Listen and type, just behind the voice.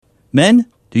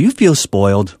Men, do you feel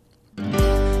spoiled?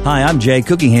 Hi, I'm Jay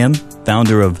Cookingham,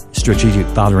 founder of Strategic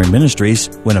Fathering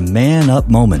Ministries, when a man up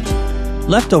moment.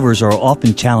 Leftovers are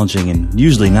often challenging and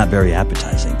usually not very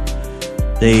appetizing.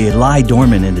 They lie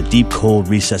dormant in the deep, cold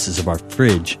recesses of our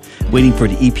fridge, waiting for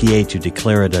the EPA to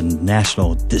declare it a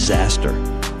national disaster,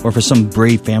 or for some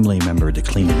brave family member to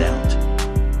clean it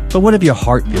out. But what if your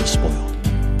heart feels spoiled?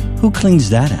 Who cleans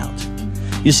that out?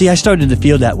 You see, I started to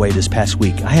feel that way this past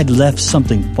week. I had left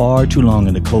something far too long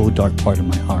in the cold, dark part of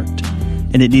my heart,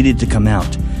 and it needed to come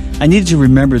out. I needed to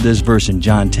remember this verse in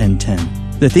John 10:10.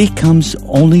 The thief comes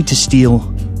only to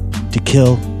steal, to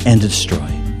kill, and to destroy.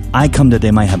 I come that they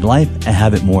might have life and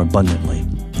have it more abundantly.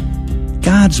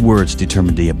 God's words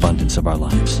determine the abundance of our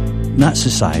lives, not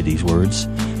society's words,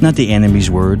 not the enemy's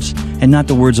words, and not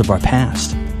the words of our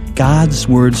past. God's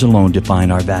words alone define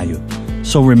our value.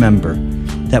 So remember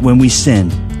that when we sin,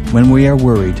 when we are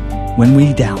worried, when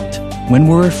we doubt, when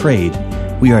we're afraid,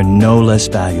 we are no less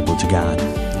valuable to God.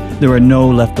 There are no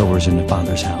leftovers in the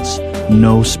Father's house,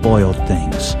 no spoiled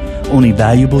things, only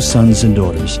valuable sons and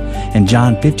daughters. And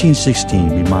John 15:16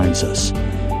 reminds us,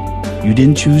 you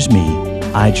didn't choose me,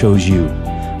 I chose you.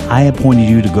 I appointed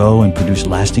you to go and produce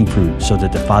lasting fruit so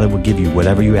that the Father will give you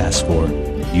whatever you ask for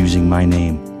using my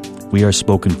name. We are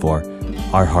spoken for.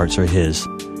 Our hearts are His.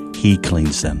 He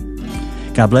cleans them.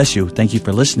 God bless you. Thank you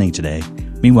for listening today.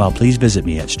 Meanwhile, please visit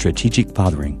me at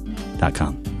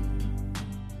strategicfathering.com.